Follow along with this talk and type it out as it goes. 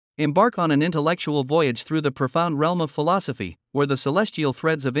Embark on an intellectual voyage through the profound realm of philosophy, where the celestial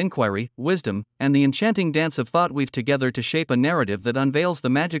threads of inquiry, wisdom, and the enchanting dance of thought weave together to shape a narrative that unveils the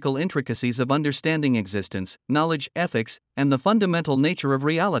magical intricacies of understanding existence, knowledge, ethics, and the fundamental nature of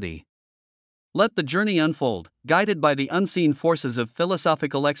reality. Let the journey unfold, guided by the unseen forces of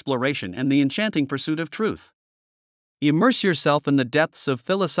philosophical exploration and the enchanting pursuit of truth. Immerse yourself in the depths of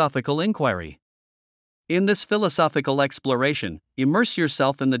philosophical inquiry. In this philosophical exploration, immerse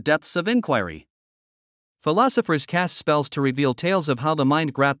yourself in the depths of inquiry. Philosophers cast spells to reveal tales of how the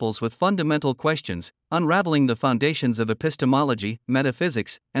mind grapples with fundamental questions, unraveling the foundations of epistemology,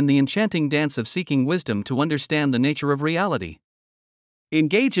 metaphysics, and the enchanting dance of seeking wisdom to understand the nature of reality.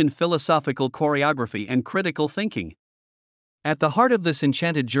 Engage in philosophical choreography and critical thinking. At the heart of this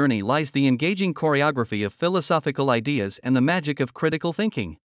enchanted journey lies the engaging choreography of philosophical ideas and the magic of critical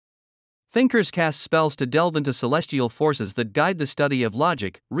thinking. Thinkers cast spells to delve into celestial forces that guide the study of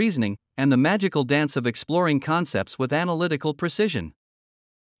logic, reasoning, and the magical dance of exploring concepts with analytical precision.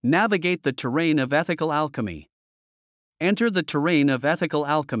 Navigate the terrain of ethical alchemy. Enter the terrain of ethical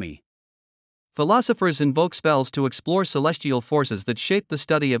alchemy. Philosophers invoke spells to explore celestial forces that shape the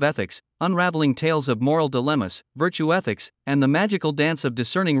study of ethics, unraveling tales of moral dilemmas, virtue ethics, and the magical dance of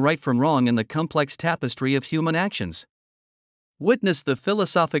discerning right from wrong in the complex tapestry of human actions. Witness the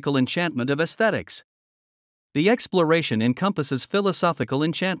philosophical enchantment of aesthetics. The exploration encompasses philosophical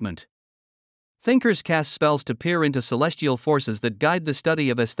enchantment. Thinkers cast spells to peer into celestial forces that guide the study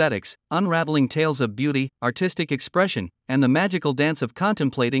of aesthetics, unraveling tales of beauty, artistic expression, and the magical dance of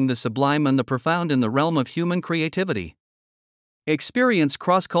contemplating the sublime and the profound in the realm of human creativity. Experience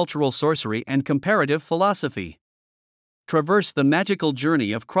cross-cultural sorcery and comparative philosophy. Traverse the magical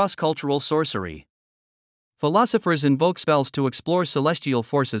journey of cross-cultural sorcery. Philosophers invoke spells to explore celestial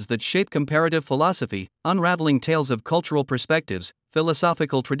forces that shape comparative philosophy, unraveling tales of cultural perspectives,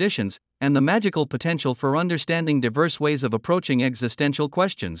 philosophical traditions, and the magical potential for understanding diverse ways of approaching existential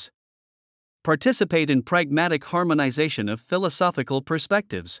questions. Participate in pragmatic harmonization of philosophical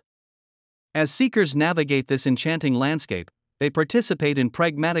perspectives. As seekers navigate this enchanting landscape, they participate in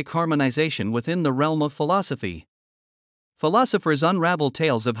pragmatic harmonization within the realm of philosophy. Philosophers unravel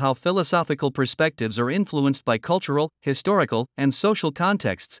tales of how philosophical perspectives are influenced by cultural, historical, and social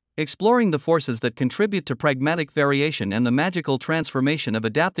contexts, exploring the forces that contribute to pragmatic variation and the magical transformation of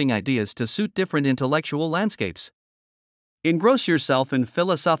adapting ideas to suit different intellectual landscapes. Engross yourself in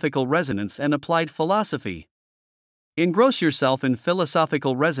philosophical resonance and applied philosophy. Engross yourself in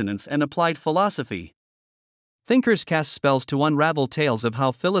philosophical resonance and applied philosophy. Thinkers cast spells to unravel tales of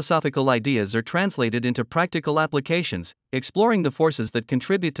how philosophical ideas are translated into practical applications, exploring the forces that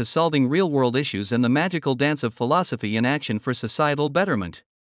contribute to solving real-world issues and the magical dance of philosophy in action for societal betterment.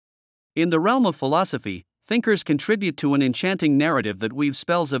 In the realm of philosophy, thinkers contribute to an enchanting narrative that weaves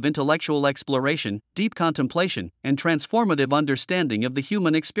spells of intellectual exploration, deep contemplation, and transformative understanding of the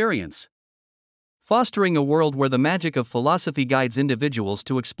human experience. Fostering a world where the magic of philosophy guides individuals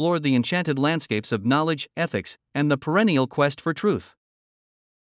to explore the enchanted landscapes of knowledge, ethics, and the perennial quest for truth.